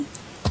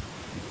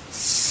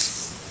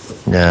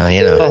No,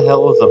 you know. What the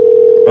hell is a...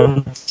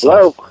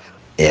 Hello?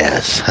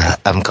 Yes,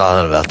 I'm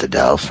calling about the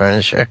doll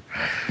furniture.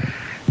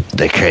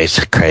 The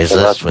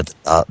Craigslist with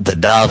the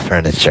doll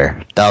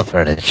furniture. Doll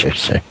furniture,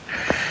 sir.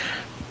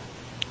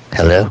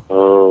 Hello?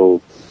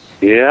 Oh,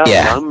 yeah.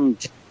 Yeah.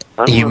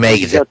 You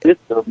make it. You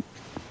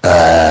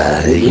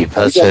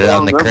posted it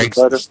on the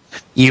Craigslist.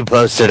 You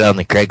posted on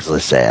the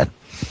Craigslist ad.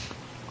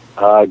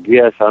 I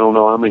guess. I don't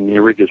know. I'm in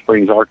Eureka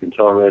Springs,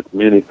 Arkansas at the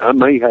minute. I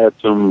may have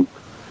some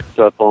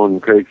stuff on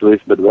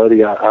Craigslist, but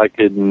buddy, I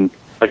couldn't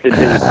tell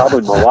you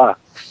probably my wife.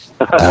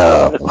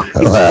 Oh,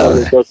 well,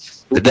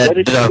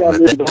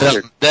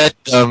 that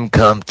dumb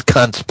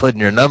cunt's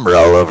putting your number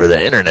all over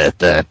the internet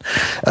then,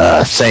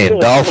 saying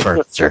doll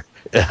furniture.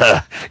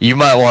 You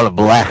might want to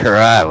black her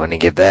eye when you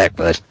get back,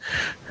 but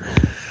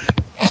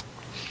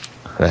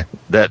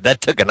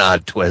that took an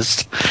odd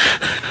twist.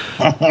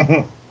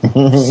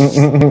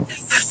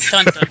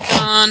 Dun, dun,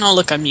 dun. Oh,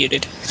 look, I'm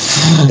muted.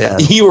 Yeah.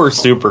 You were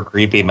super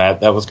creepy, Matt.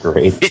 That was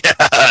great. Yeah,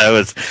 I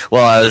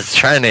was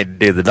trying to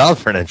do the doll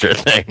furniture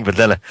thing, but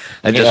then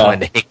I just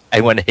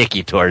went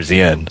hickey towards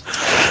the end.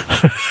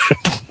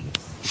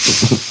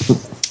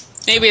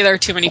 Maybe there are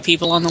too many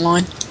people on the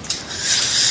line.